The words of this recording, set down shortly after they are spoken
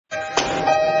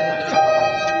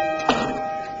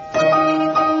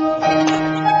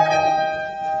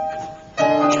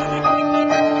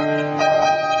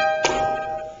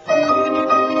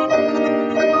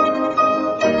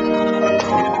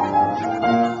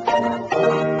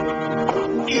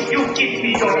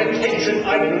your attention,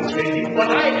 I will tell you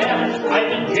what I am. I'm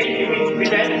a genuine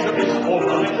philanthropist, all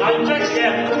of a kind I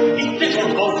share. In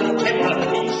difficult of temper,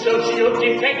 in social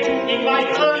defect, in my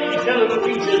early fellow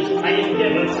creatures, I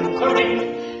endeavor to correct.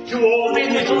 To all my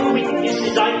little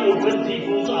weaknesses I open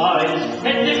people's eyes,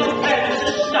 and little plans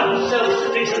to stop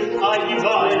self-sufficient I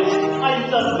devise. I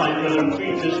love my fellow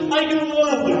creatures, I do all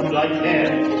of them I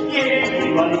can. Yet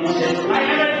everybody says I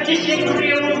am a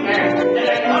disagreeable man, and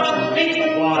I can't think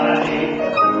why.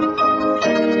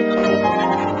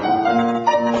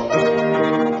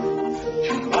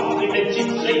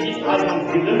 I don't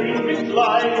really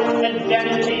reply, and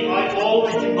vanity I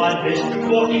always do my best to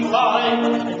mortify.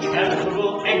 A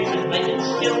charitable act that may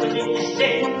skillfully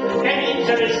dissect, and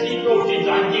interesting motives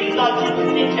I'm delighted to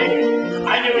detect. I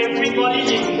know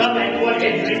everybody's income and what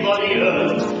everybody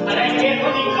earns, and I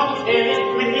carefully compare it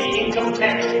with the income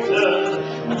tax returns.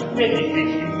 But benefit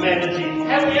humanity,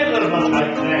 however much I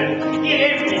plan, yet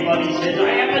everybody says I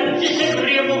am a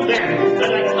disagreeable man,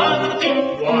 and I can't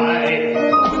think why.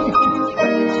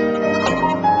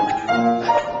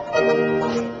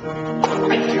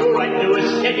 I'm sure I'm no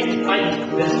ascetic, I'm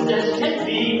pleasant as can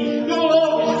be. You'll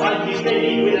always find me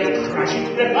ready with a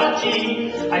crushing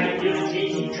repartee. I'm an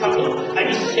irritating trouble, I'm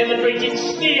a celebrated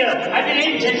sneer, I'm an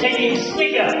entertaining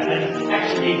snigger, and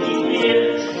fascinating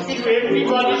ear. To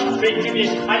everybody's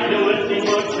prejudice, I know a thing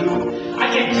or two. I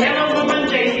can tell a woman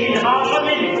daily in half a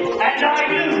minute, and I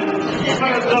do.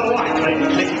 Even though I try to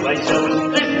make myself as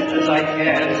pleasant as I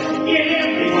can, yet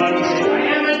everybody says I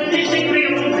am a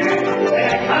disagreeable man, and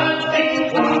I can't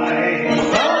think why.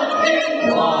 Can't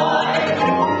think why.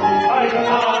 I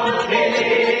can't think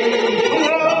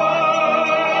why.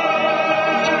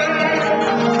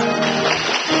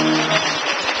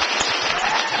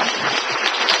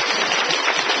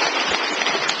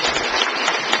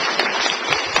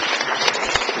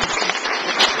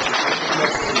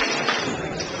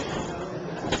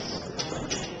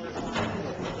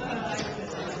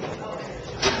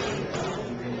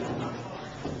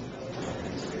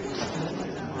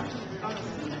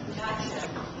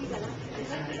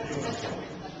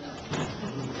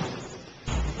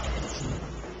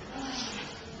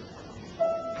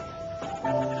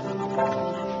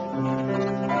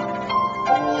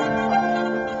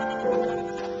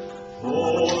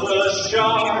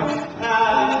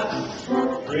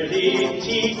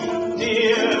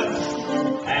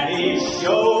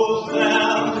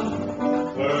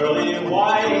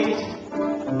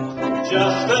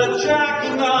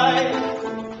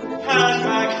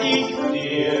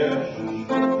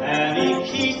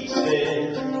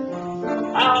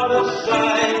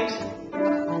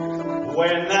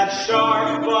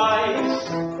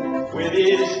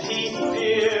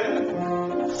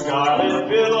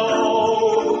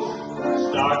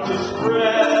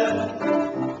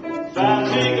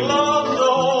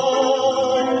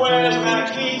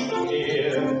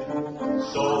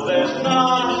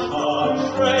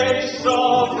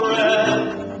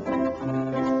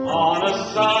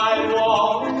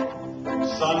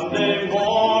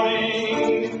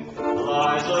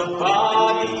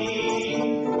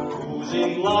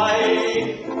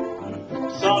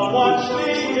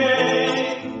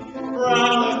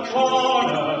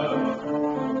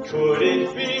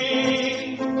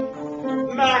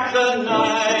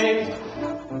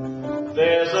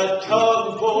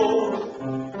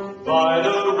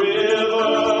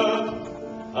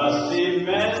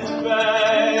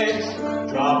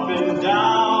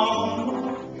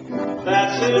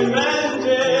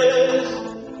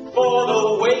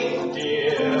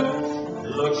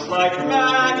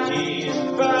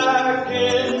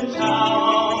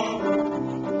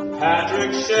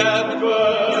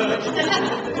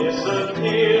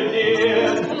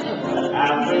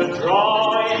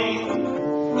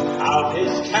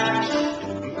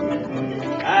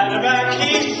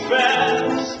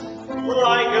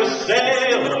 Like a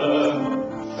sailor,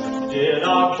 did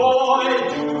our boy